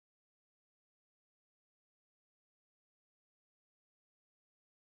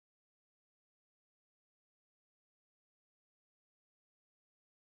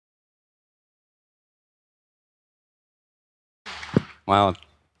Wow,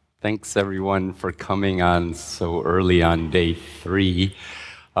 thanks everyone for coming on so early on day 3.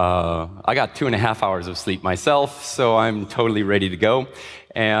 I got 2.5 hours of sleep myself, so I'm totally ready to go.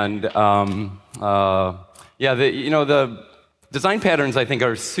 And yeah, the design patterns I think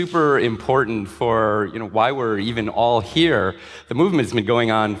are super important for why we're even all here. The movement's been going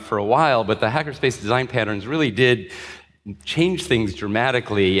on for a while, but the Hackerspace Design Patterns really did change things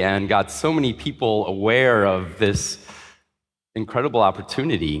dramatically and got so many people aware of this incredible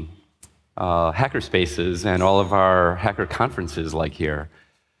opportunity, Hackerspaces and all of our hacker conferences like here.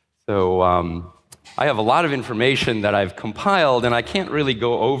 So I have a lot of information that I've compiled, and I can't really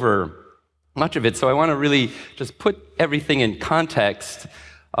go over much of it, so I want to really just put everything in context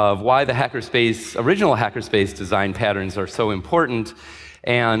of why the original Hackerspace design patterns are so important,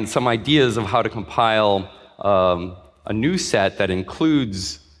 and some ideas of how to compile a new set that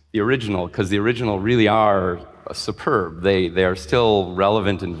includes the original, because the original really are superb. They are still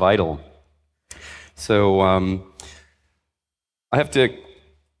relevant and vital. So I have to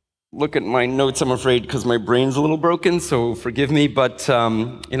look at my notes, I'm afraid, because my brain's a little broken, so forgive me. But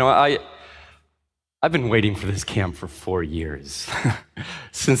I've been waiting for this camp for 4 years,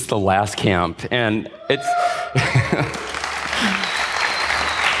 since the last camp, and it's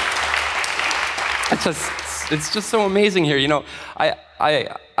it's just so amazing here.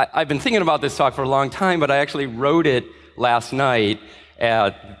 I've been thinking about this talk for a long time, but I actually wrote it last night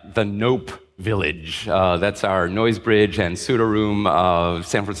at the Nope Village. That's our noise bridge and pseudo room of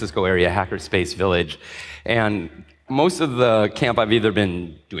San Francisco area hackerspace village. And most of the camp I've either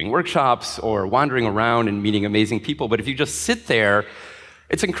been doing workshops or wandering around and meeting amazing people, but if you just sit there,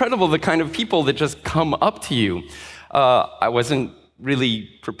 it's incredible the kind of people that just come up to you. I wasn't really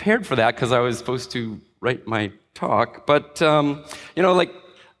prepared for that because I was supposed to write my talk, but like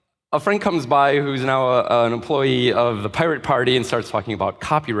a friend comes by who's now an employee of the Pirate Party and starts talking about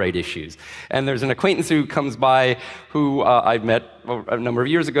copyright issues. And there's an acquaintance who comes by who I've met a number of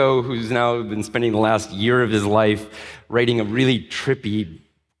years ago, who's now been spending the last year of his life writing a really trippy,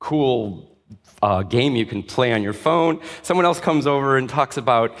 cool game you can play on your phone. Someone else comes over and we talk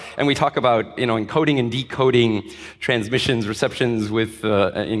about encoding and decoding transmissions, receptions with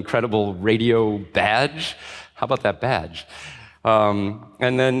an incredible radio badge. How about that badge?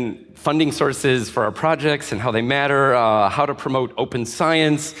 And then funding sources for our projects and how they matter, how to promote open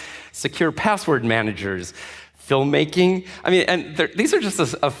science, secure password managers, filmmaking. These are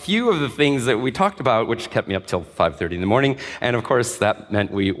just a few of the things that we talked about, which kept me up till 5:30 in the morning. And of course, that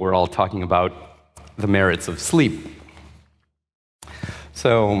meant we were all talking about the merits of sleep.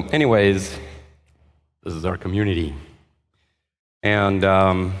 So anyways, this is our community. And,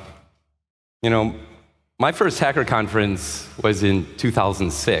 my first hacker conference was in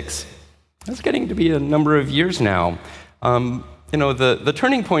 2006. That's getting to be a number of years now. The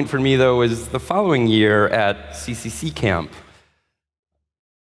turning point for me, though, was the following year at CCCamp,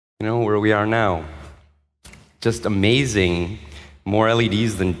 where we are now. Just amazing, more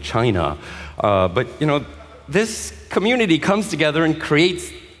LEDs than China. But this community comes together and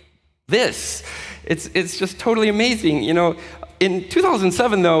creates this. It's just totally amazing. In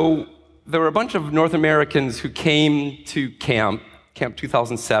 2007, though, there were a bunch of North Americans who came to Camp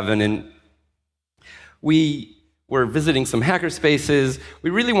 2007, and we were visiting some hackerspaces.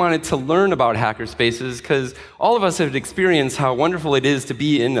 We really wanted to learn about hackerspaces because all of us have experienced how wonderful it is to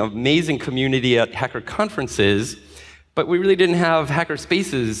be in an amazing community at hacker conferences, but we really didn't have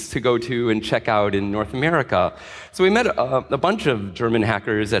hackerspaces to go to and check out in North America. So we met a bunch of German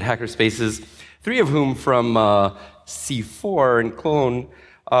hackers at hackerspaces, 3 of whom from C4 in Cologne.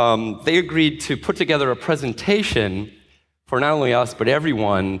 They agreed to put together a presentation for not only us, but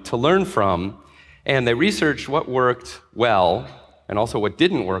everyone to learn from, and they researched what worked well, and also what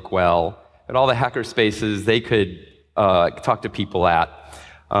didn't work well, at all the hackerspaces they could talk to people at.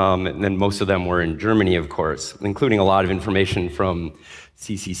 And then most of them were in Germany, of course, including a lot of information from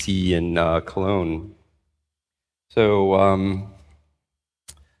CCC in Cologne. So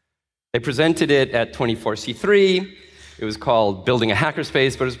they presented it at 24C3. It was called Building a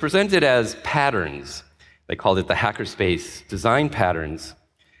Hackerspace, but it was presented as patterns. They called it the Hackerspace Design Patterns.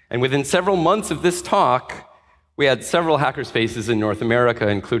 And within several months of this talk, we had several hackerspaces in North America,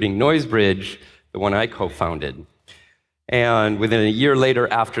 including Noisebridge, the one I co-founded. And within a year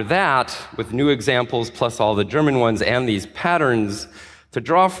later after that, with new examples plus all the German ones and these patterns to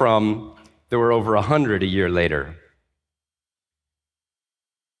draw from, there were over 100 a year later.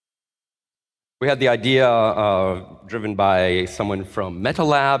 We had the idea, driven by someone from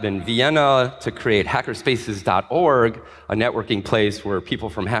MetaLab in Vienna, to create hackerspaces.org, a networking place where people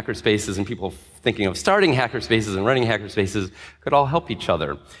from hackerspaces and people thinking of starting hackerspaces and running hackerspaces could all help each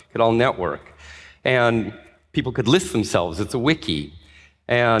other, could all network. And people could list themselves. It's a wiki.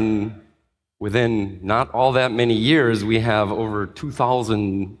 And within not all that many years, we have over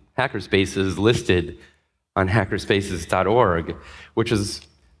 2,000 hackerspaces listed on hackerspaces.org, which is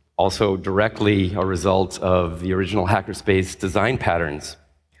also directly a result of the original Hackerspace Design Patterns.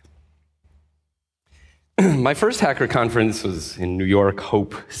 My first hacker conference was in New York,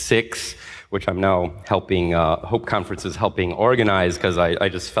 Hope 6, which I'm now helping, Hope Conference is helping organize because I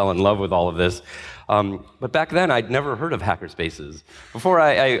just fell in love with all of this. But back then, I'd never heard of hackerspaces. Before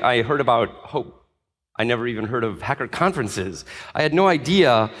I heard about Hope, I never even heard of hacker conferences. I had no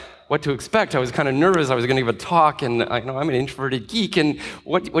idea what to expect. I was kind of nervous. I was going to give a talk, and I'm an introverted geek, and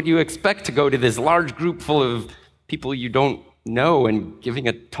what do you expect to go to this large group full of people you don't know and giving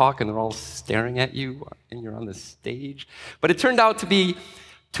a talk, and they're all staring at you, and you're on the stage? But it turned out to be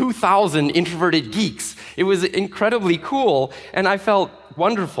 2,000 introverted geeks. It was incredibly cool, and I felt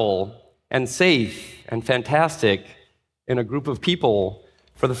wonderful and safe and fantastic in a group of people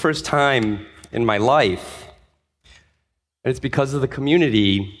for the first time in my life. And it's because of the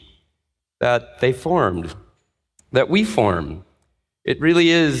community that they formed, that we form. It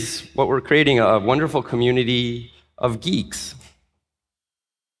really is what we're creating, a wonderful community of geeks.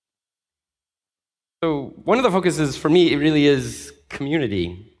 So one of the focuses for me, it really is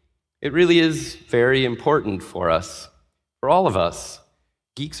community. It really is very important for us, for all of us,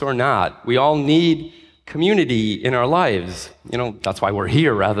 geeks or not. We all need community in our lives. That's why we're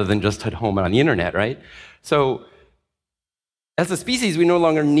here rather than just at home on the internet, right? So as a species, we no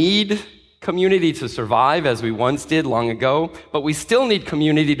longer need community to survive as we once did long ago, but we still need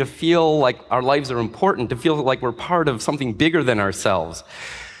community to feel like our lives are important, to feel like we're part of something bigger than ourselves.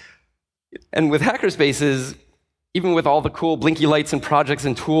 And with hackerspaces, even with all the cool blinky lights and projects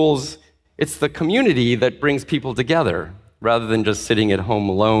and tools, it's the community that brings people together, rather than just sitting at home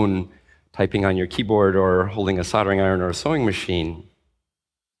alone, typing on your keyboard or holding a soldering iron or a sewing machine.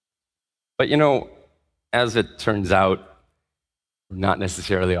 But as it turns out, we're not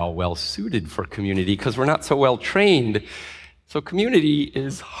necessarily all well suited for community because we're not so well trained. So community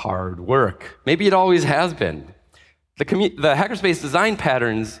is hard work. Maybe it always has been. The Hackerspace Design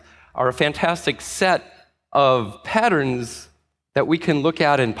Patterns are a fantastic set of patterns that we can look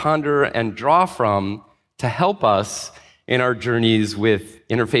at and ponder and draw from to help us in our journeys with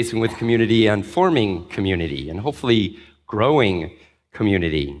interfacing with community and forming community and hopefully growing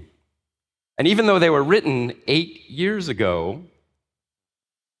community. And even though they were written 8 years ago,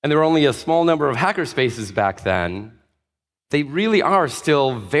 and there were only a small number of hackerspaces back then, they really are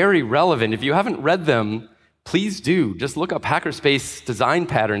still very relevant. If you haven't read them, please do. Just look up Hackerspace Design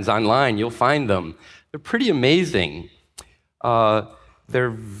Patterns online. You'll find them. They're pretty amazing. They're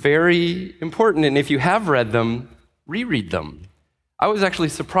very important, and if you have read them, reread them. I was actually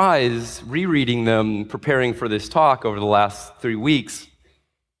surprised rereading them, preparing for this talk over the last 3 weeks,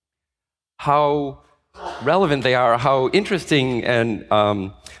 how relevant they are, how interesting and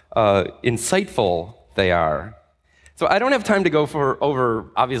insightful they are. So I don't have time to go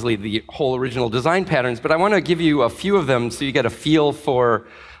over, obviously, the whole original design patterns, but I want to give you a few of them so you get a feel for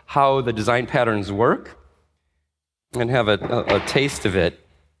how the design patterns work and have a taste of it.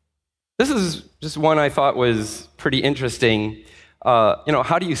 This is just one I thought was pretty interesting.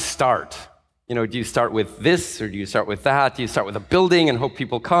 How do you start? Do you start with this, or do you start with that? Do you start with a building and hope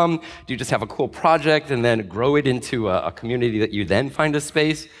people come? Do you just have a cool project and then grow it into a community that you then find a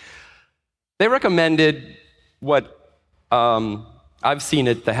space? They recommended what I've seen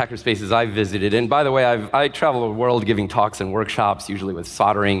at the hackerspaces I've visited. And by the way, I travel the world giving talks and workshops, usually with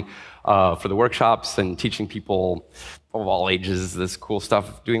soldering for the workshops and teaching people of all ages this cool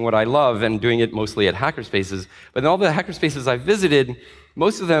stuff, doing what I love and doing it mostly at hackerspaces. But in all the hackerspaces I've visited,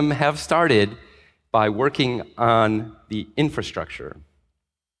 most of them have started by working on the infrastructure,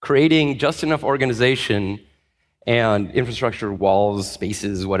 creating just enough organization and infrastructure, walls,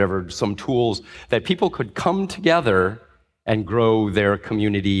 spaces, whatever, some tools that people could come together and grow their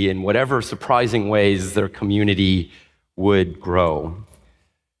community in whatever surprising ways their community would grow.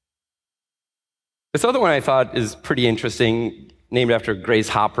 This other one I thought is pretty interesting, named after Grace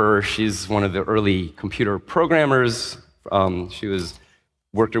Hopper. She's one of the early computer programmers. She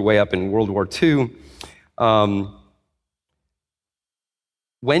worked her way up in World War II.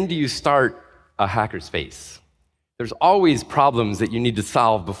 When do you start a hackerspace? There's always problems that you need to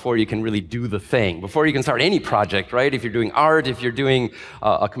solve before you can really do the thing, before you can start any project, right? If you're doing art, if you're doing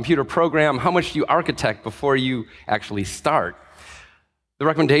a computer program, how much do you architect before you actually start? The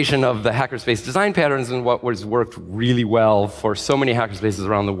recommendation of the Hackerspace Design Patterns and what has worked really well for so many hackerspaces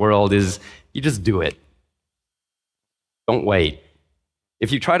around the world is you just do it. Don't wait.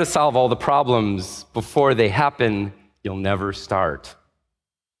 If you try to solve all the problems before they happen, you'll never start.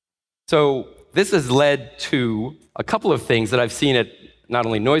 So this has led to a couple of things that I've seen at not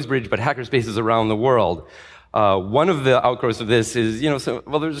only Noisebridge, but hackerspaces around the world. One of the outgrowths of this is, there's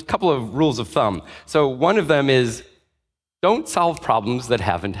a couple of rules of thumb. So one of them is, don't solve problems that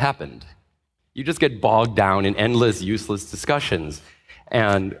haven't happened. You just get bogged down in endless, useless discussions.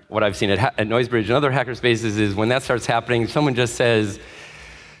 And what I've seen at Noisebridge and other hackerspaces is when that starts happening, someone just says,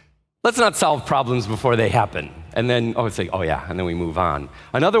 let's not solve problems before they happen. And then, it's like, oh yeah, and then we move on.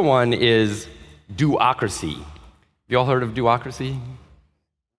 Another one is do-ocracy. You all heard of do-ocracy?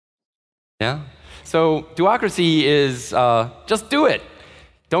 Yeah? So do-ocracy is just do it.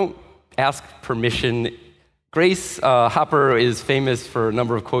 Don't ask permission. Grace Hopper is famous for a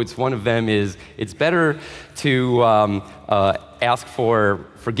number of quotes. One of them is, it's better to ask for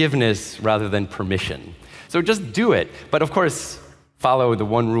forgiveness rather than permission. So just do it. But of course, follow the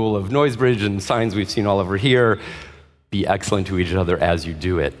one rule of Noisebridge and signs we've seen all over here. Be excellent to each other as you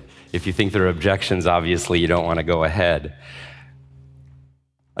do it. If you think there are objections, obviously you don't want to go ahead.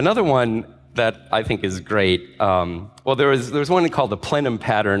 Another one that I think is great, there was one called the plenum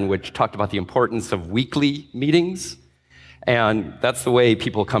pattern, which talked about the importance of weekly meetings. And that's the way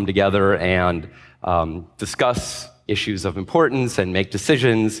people come together and discuss issues of importance and make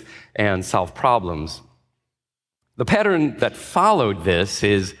decisions and solve problems. The pattern that followed this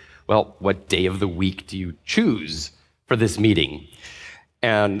is, what day of the week do you choose for this meeting?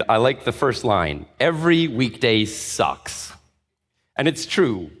 And I like the first line, every weekday sucks. And it's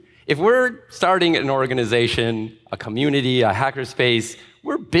true. If we're starting an organization, a community, a hackerspace,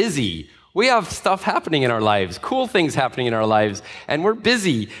 we're busy. We have stuff happening in our lives, cool things happening in our lives, and we're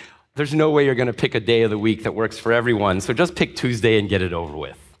busy. There's no way you're going to pick a day of the week that works for everyone, so just pick Tuesday and get it over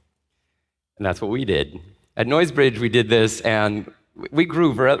with. And that's what we did. At Noisebridge, we did this, and we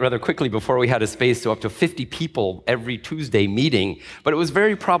grew rather quickly before we had a space to up to 50 people every Tuesday meeting. But it was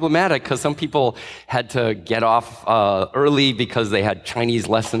very problematic because some people had to get off early because they had Chinese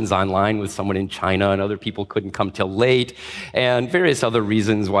lessons online with someone in China, and other people couldn't come till late, and various other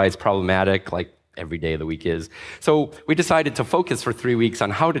reasons why it's problematic, like every day of the week is. So we decided to focus for 3 weeks on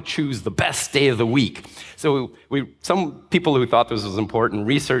how to choose the best day of the week. So some people who thought this was important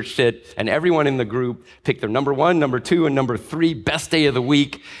researched it, and everyone in the group picked their number 1, number 2, and number 3 best day of the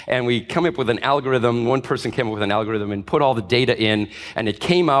week, and we come up with an algorithm. One person came up with an algorithm and put all the data in, and it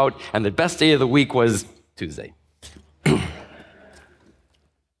came out, and the best day of the week was Tuesday.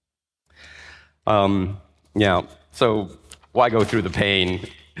 So why go through the pain?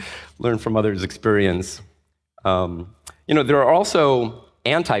 Learn from others' experience. There are also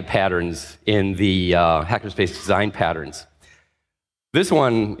anti-patterns in the Hackerspace Design Patterns. This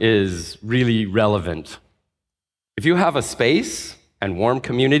one is really relevant. If you have a space and warm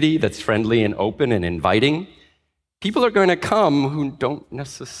community that's friendly and open and inviting, people are going to come who don't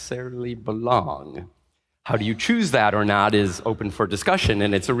necessarily belong. How do you choose that or not is open for discussion,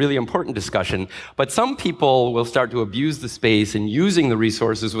 and it's a really important discussion. But some people will start to abuse the space and using the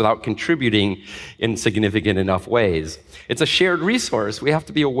resources without contributing in significant enough ways. It's a shared resource. We have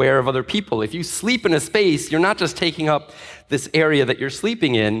to be aware of other people. If you sleep in a space, you're not just taking up this area that you're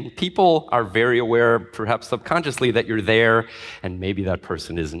sleeping in. People are very aware, perhaps subconsciously, that you're there, and maybe that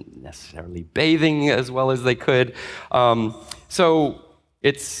person isn't necessarily bathing as well as they could. So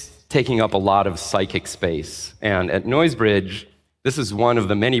it's taking up a lot of psychic space. And at Noisebridge, this is one of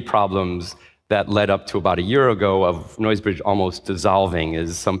the many problems that led up to about a year ago of Noisebridge almost dissolving,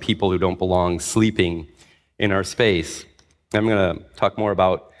 is some people who don't belong sleeping in our space. I'm going to talk more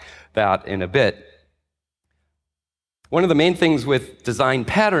about that in a bit. One of the main things with design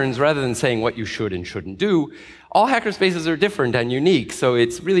patterns, rather than saying what you should and shouldn't do, all hackerspaces are different and unique, so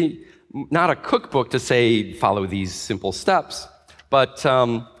it's really not a cookbook to say follow these simple steps, but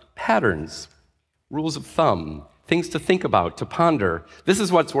patterns, rules of thumb, things to think about, to ponder. This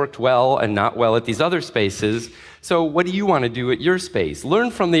is what's worked well and not well at these other spaces. So what do you want to do at your space?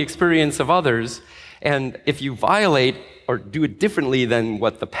 Learn from the experience of others, and if you violate or do it differently than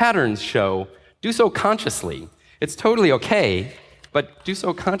what the patterns show, do so consciously. It's totally okay, but do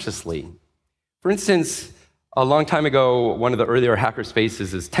so consciously. For instance, a long time ago, one of the earlier hacker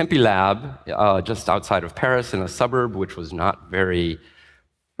spaces is Tempe Lab, just outside of Paris in a suburb which was not very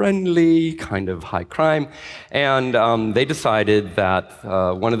friendly, kind of high crime. And they decided that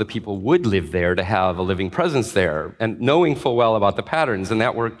one of the people would live there to have a living presence there, and knowing full well about the patterns, and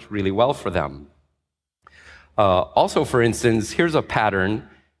that worked really well for them. Also, for instance, here's a pattern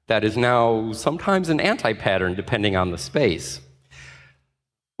that is now sometimes an anti-pattern, depending on the space.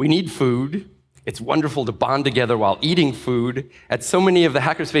 We need food. It's wonderful to bond together while eating food. At so many of the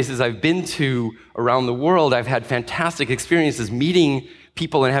hackerspaces I've been to around the world, I've had fantastic experiences meeting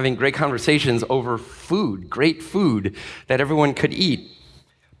people and having great conversations over food, great food that everyone could eat.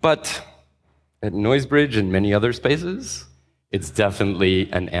 But at Noisebridge and many other spaces, it's definitely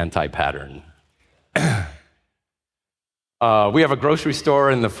an anti-pattern. We have a grocery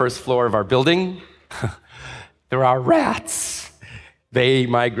store in the first floor of our building. There are rats. They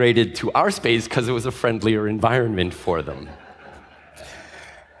migrated to our space because it was a friendlier environment for them.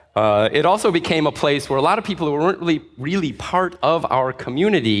 It also became a place where a lot of people who weren't really part of our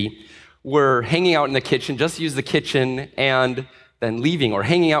community were hanging out in the kitchen, just use the kitchen, and then leaving, or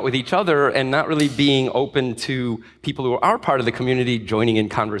hanging out with each other and not really being open to people who are part of the community joining in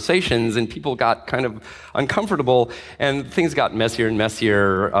conversations, and people got kind of uncomfortable, and things got messier and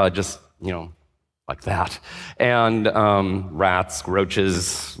messier, like that. And rats,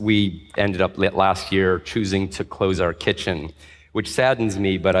 roaches, we ended up last year choosing to close our kitchen, which saddens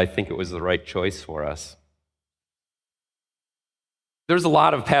me, but I think it was the right choice for us. There's a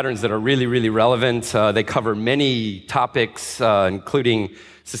lot of patterns that are really, really relevant. They cover many topics, including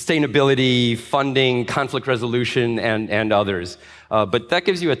sustainability, funding, conflict resolution, and others. But that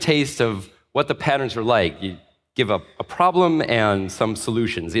gives you a taste of what the patterns are like. You give a problem and some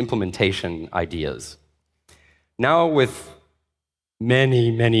solutions, implementation ideas. Now with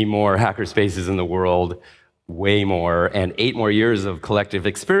many, many more hackerspaces in the world, way more, and 8 more years of collective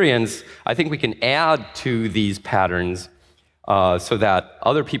experience, I think we can add to these patterns so that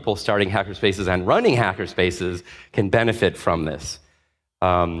other people starting hackerspaces and running hackerspaces can benefit from this.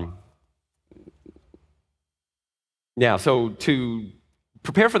 So to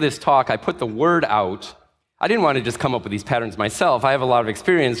prepare for this talk, I put the word out. I didn't want to just come up with these patterns myself. I have a lot of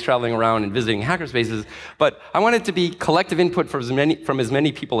experience traveling around and visiting hackerspaces, but I wanted to be collective input from as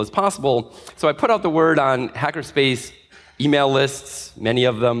many people as possible. So I put out the word on hackerspace email lists, many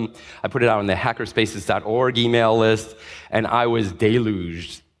of them. I put it out on the hackerspaces.org email list, and I was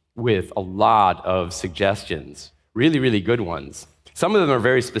deluged with a lot of suggestions, really, really good ones. Some of them are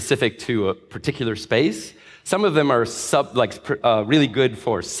very specific to a particular space. Some of them are really good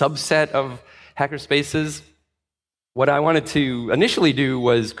for subset of hackerspaces. What I wanted to initially do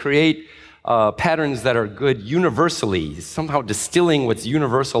was create patterns that are good universally, somehow distilling what's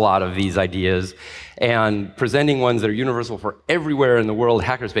universal out of these ideas and presenting ones that are universal for everywhere in the world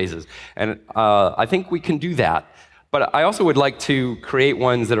hackerspaces. And I think we can do that. But I also would like to create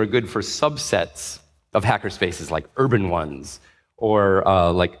ones that are good for subsets of hackerspaces, like urban ones, or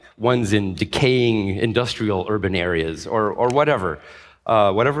like ones in decaying industrial urban areas, or whatever.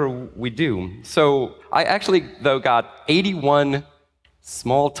 Whatever we do. So I actually, though, got 81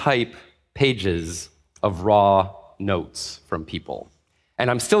 small type pages of raw notes from people. And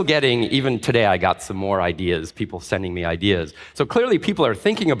I'm still getting, even today, I got some more ideas, people sending me ideas. So clearly people are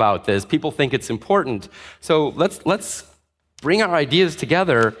thinking about this, people think it's important. So let's bring our ideas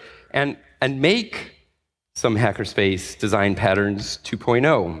together and make some Hackerspace Design Patterns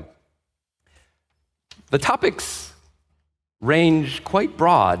 2.0. The topics range quite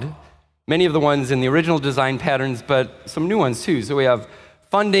broad, many of the ones in the original design patterns, but some new ones too. So we have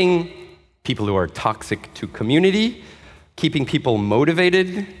funding, people who are toxic to community, keeping people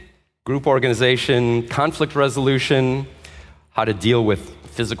motivated, group organization, conflict resolution, how to deal with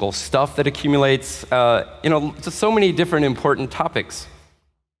physical stuff that accumulates, just so many different important topics.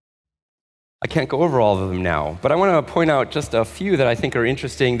 I can't go over all of them now, but I want to point out just a few that I think are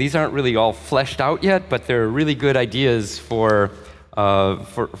interesting. These aren't really all fleshed out yet, but they're really good ideas for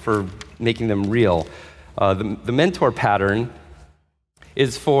making them real. The mentor pattern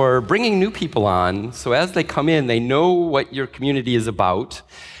is for bringing new people on, so as they come in, they know what your community is about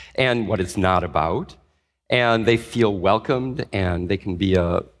and what it's not about, and they feel welcomed, and they can be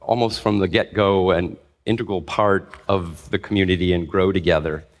almost from the get-go an integral part of the community and grow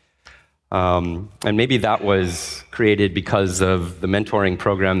together. And maybe that was created because of the mentoring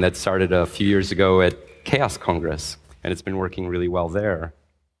program that started a few years ago at Chaos Congress, and it's been working really well there.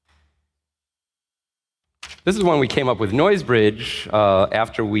 This is one we came up with Noisebridge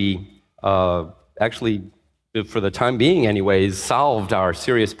after we actually, for the time being anyways, solved our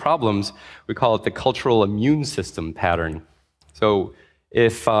serious problems. We call it the cultural immune system pattern. So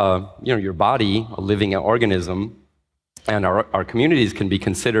if your body, a living organism, And our communities can be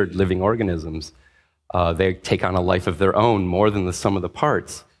considered living organisms. They take on a life of their own more than the sum of the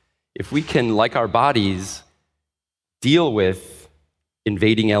parts. If we can, like our bodies, deal with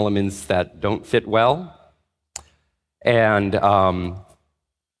invading elements that don't fit well, and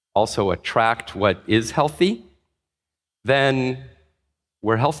also attract what is healthy, then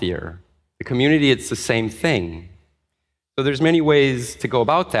we're healthier. The community, it's the same thing. So there's many ways to go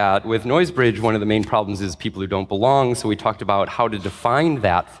about that. With NoiseBridge, one of the main problems is people who don't belong, so we talked about how to define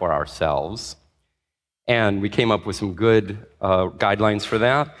that for ourselves. And we came up with some good guidelines for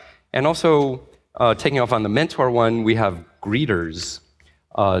that. And also, taking off on the mentor one, we have greeters.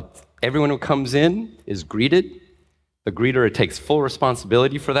 Everyone who comes in is greeted. The greeter, it takes full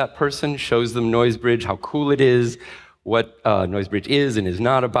responsibility for that person, shows them NoiseBridge, how cool it is, what NoiseBridge is and is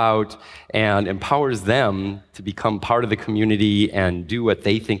not about, and empowers them to become part of the community and do what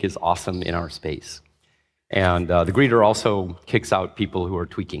they think is awesome in our space. And the greeter also kicks out people who are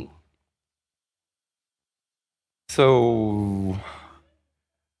tweaking. So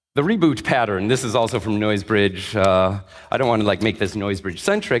the reboot pattern, this is also from NoiseBridge. I don't want to make this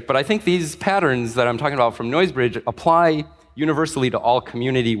NoiseBridge-centric, but I think these patterns that I'm talking about from NoiseBridge apply universally to all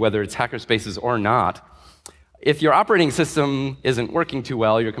community, whether it's hackerspaces or not. If your operating system isn't working too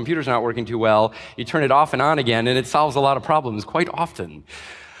well, your computer's not working too well, you turn it off and on again, and it solves a lot of problems quite often.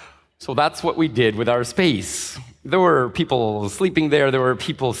 So that's what we did with our space. There were people sleeping there, there were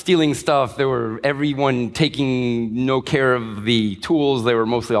people stealing stuff, there were everyone taking no care of the tools, they were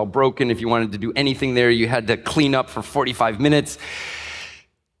mostly all broken. If you wanted to do anything there, you had to clean up for 45 minutes.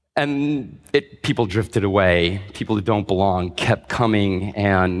 And people drifted away. People who don't belong kept coming,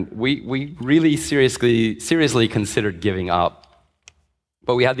 and we really seriously considered giving up.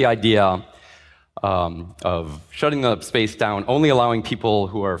 But we had the idea of shutting the space down, only allowing people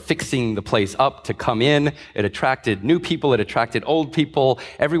who are fixing the place up to come in. It attracted new people, it attracted old people.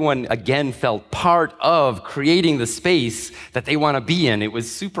 Everyone, again, felt part of creating the space that they want to be in. It was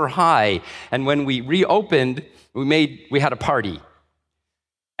super high. And when we reopened, we had a party.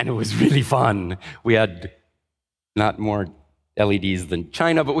 And it was really fun. We had not more LEDs than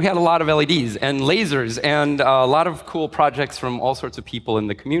China, but we had a lot of LEDs and lasers and a lot of cool projects from all sorts of people in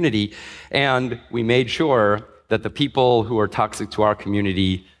the community. And we made sure that the people who are toxic to our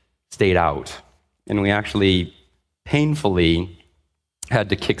community stayed out. And we actually painfully had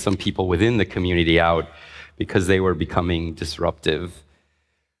to kick some people within the community out because they were becoming disruptive.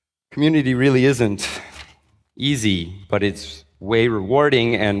 Community really isn't easy, but it's way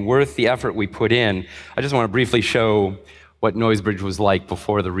rewarding and worth the effort we put in. I just want to briefly show what NoiseBridge was like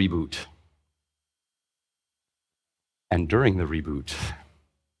before the reboot and during the reboot.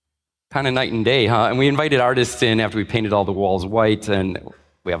 Kind of night and day, huh? And we invited artists in after we painted all the walls white, and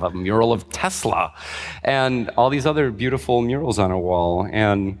we have a mural of Tesla and all these other beautiful murals on a wall.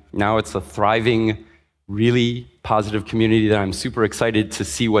 And now it's a thriving, really positive community that I'm super excited to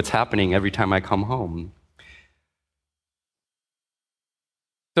see what's happening every time I come home.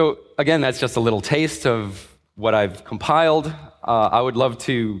 So again, that's just a little taste of what I've compiled. I would love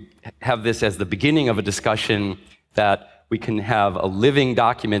to have this as the beginning of a discussion that we can have a living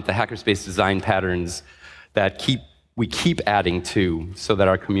document, the Hackerspace Design Patterns, that we keep adding to so that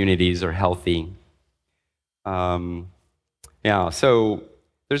our communities are healthy. So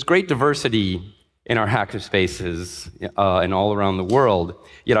there's great diversity in our hackerspaces and all around the world.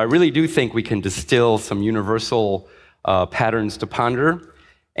 Yet I really do think we can distill some universal patterns to ponder.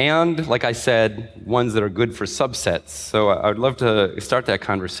 And, like I said, ones that are good for subsets. So I would love to start that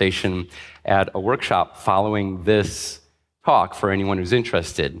conversation at a workshop following this talk for anyone who's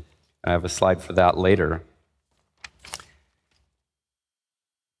interested. I have a slide for that later.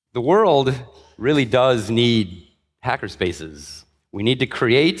 The world really does need hackerspaces. We need to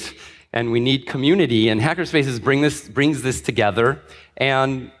create, and we need community, and hackerspaces brings this together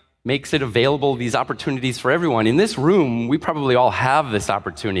and makes it available, these opportunities for everyone. In this room, we probably all have this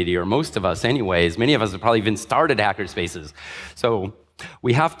opportunity, or most of us anyways. Many of us have probably even started hackerspaces. So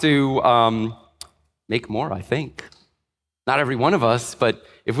we have to make more, I think. Not every one of us, but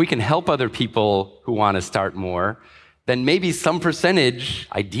if we can help other people who want to start more, then maybe some percentage,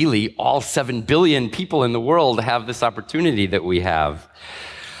 ideally all 7 billion people in the world, have this opportunity that we have.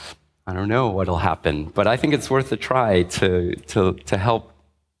 I don't know what'll happen, but I think it's worth a try to help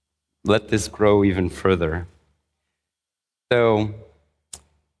let this grow even further. So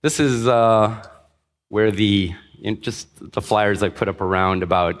this is where just the flyers I put up around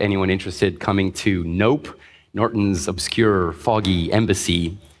about anyone interested coming to NOPE, Norton's obscure foggy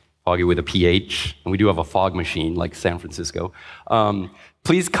embassy, foggy with a PH, and we do have a fog machine like San Francisco.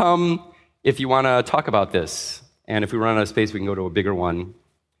 Please come if you want to talk about this. and if we run out of space, we can go to a bigger one.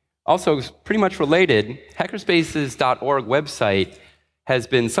 Also, pretty much related, hackerspaces.org website has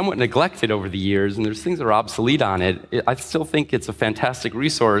been somewhat neglected over the years, and there's things that are obsolete on it. I still think it's a fantastic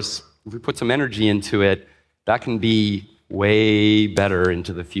resource. If we put some energy into it, that can be way better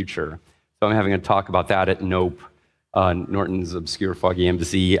into the future. So I'm having a talk about that at NOPE, Norton's Obscure Foggy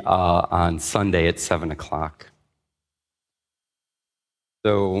Embassy, on Sunday at 7 o'clock.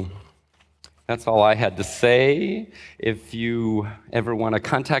 So that's all I had to say. If you ever want to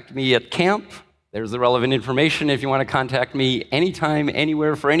contact me at camp, there's the relevant information. If you want to contact me anytime,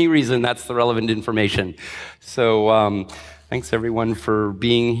 anywhere, for any reason, that's the relevant information. So thanks, everyone, for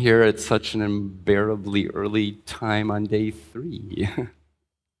being here at such an unbearably early time on day 3.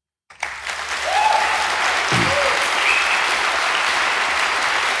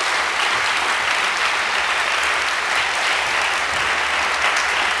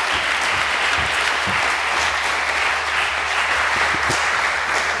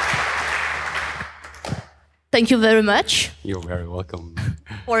 Thank you very much. You're very welcome.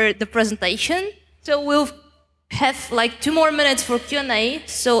 For the presentation. So we'll have like 2 more minutes for Q&A.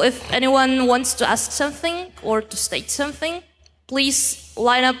 So if anyone wants to ask something or to state something, please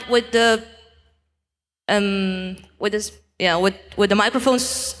line up with the with the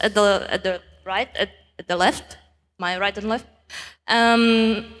microphones at the right, at the left, my right and left.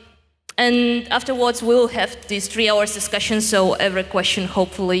 And afterwards we'll have this 3 hours discussion. So every question,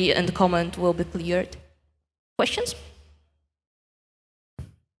 hopefully, and comment will be cleared. Questions?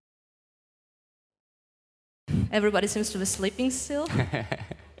 Everybody seems to be sleeping still.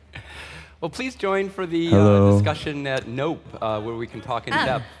 Well, please join for the discussion at NOPE, where we can talk in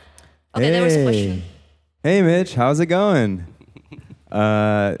depth. Okay, there was a question. Hey, Mitch, how's it going?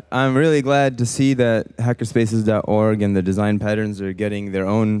 I'm really glad to see that hackerspaces.org and the design patterns are getting their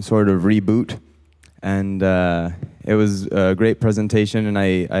own sort of reboot. And it was a great presentation, and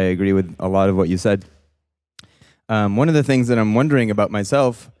I agree with a lot of what you said. One of the things that I'm wondering about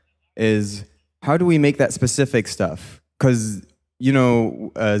myself is, how do we make that specific stuff? Because, you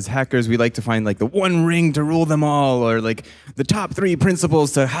know, as hackers, we like to find like the one ring to rule them all, or like the top 3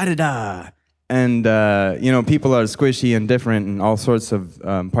 principles to ha-da-da. And, you know, people are squishy and different, and all sorts of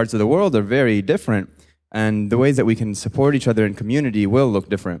parts of the world are very different. And the ways that we can support each other in community will look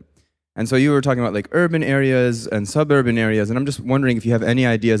different. And so you were talking about like urban areas and suburban areas, and I'm just wondering if you have any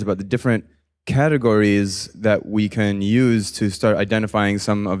ideas about the different categories that we can use to start identifying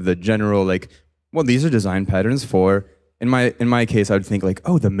some of the general, like, well, these are design patterns for, in my case, I would think like,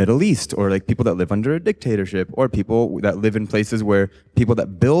 oh, the Middle East, or like people that live under a dictatorship, or people that live in places where people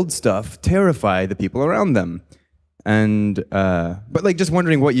that build stuff terrify the people around them. And, but like just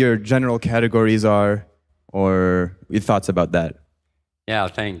wondering what your general categories are, or your thoughts about that. Yeah,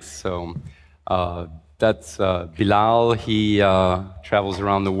 thanks. So that's Bilal. He travels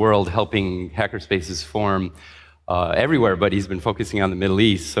around the world helping hackerspaces form everywhere, but he's been focusing on the Middle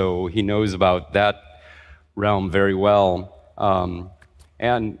East, so he knows about that realm very well.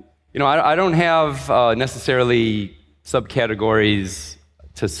 And you know, I don't have necessarily subcategories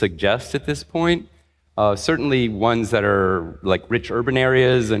to suggest at this point. Certainly ones that are like rich urban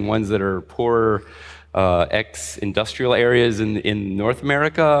areas and ones that are poor ex-industrial areas in North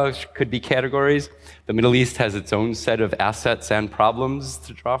America could be categories. The Middle East has its own set of assets and problems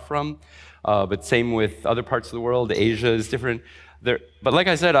to draw from, but same with other parts of the world. Asia is different. But like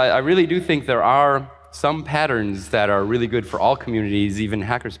I said, I really do think there are some patterns that are really good for all communities, even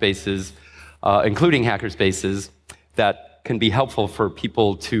hackerspaces, including hackerspaces, that can be helpful for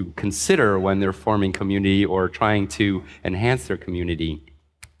people to consider when they're forming community or trying to enhance their community.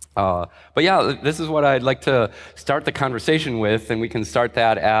 But yeah, this is what I'd like to start the conversation with, and we can start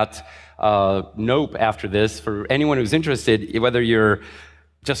that at NOPE after this. For anyone who's interested, whether you're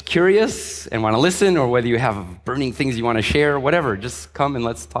just curious and want to listen, or whether you have burning things you want to share, whatever, just come and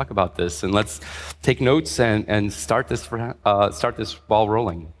let's talk about this, and let's take notes and start this ball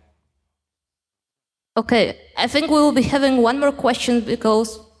rolling. Okay, I think we will be having one more question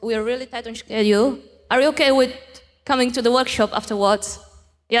because we are really tight on schedule. Are you okay with coming to the workshop afterwards?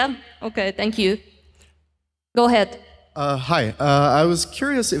 Yeah? Okay, thank you. Go ahead. Hi, I was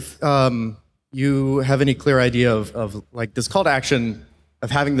curious if you have any clear idea of like this call to action of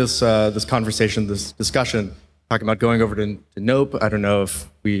having this this conversation, this discussion, talking about going over to NOPE. I don't know if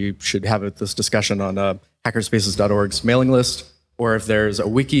we should have this discussion on hackerspaces.org's mailing list, or if there's a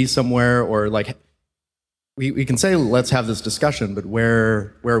wiki somewhere, or like we can say let's have this discussion, but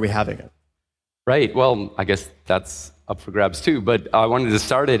where are we having it? Right. Well, I guess that's up for grabs too. But I wanted to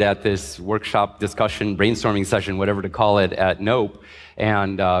start it at this workshop, discussion, brainstorming session, whatever to call it, at Nope.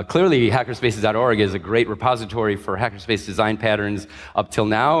 And clearly, hackerspaces.org is a great repository for hackerspace design patterns up till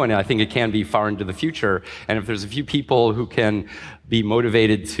now, and I think it can be far into the future. And if there's a few people who can be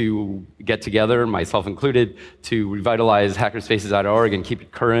motivated to get together, myself included, to revitalize hackerspaces.org and keep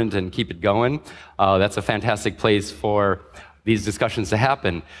it current and keep it going, that's a fantastic place for these discussions to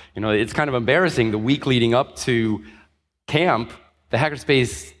happen. You know, it's kind of embarrassing. The week leading up to camp, the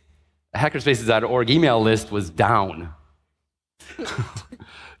hackerspaces.org email list was down.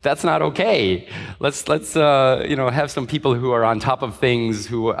 That's not okay. Let's have some people who are on top of things,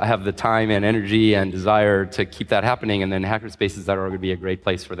 who have the time and energy and desire to keep that happening, and then hackerspaces.org would be a great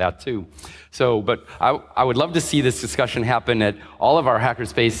place for that too. So, but I would love to see this discussion happen at all of our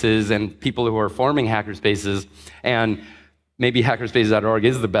hackerspaces and people who are forming hackerspaces, and maybe hackerspaces.org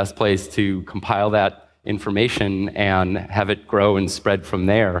is the best place to compile that information and have it grow and spread from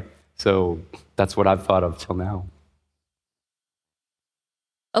there. So that's what I've thought of till now.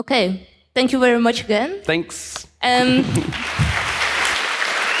 Okay, thank you very much again. Thanks.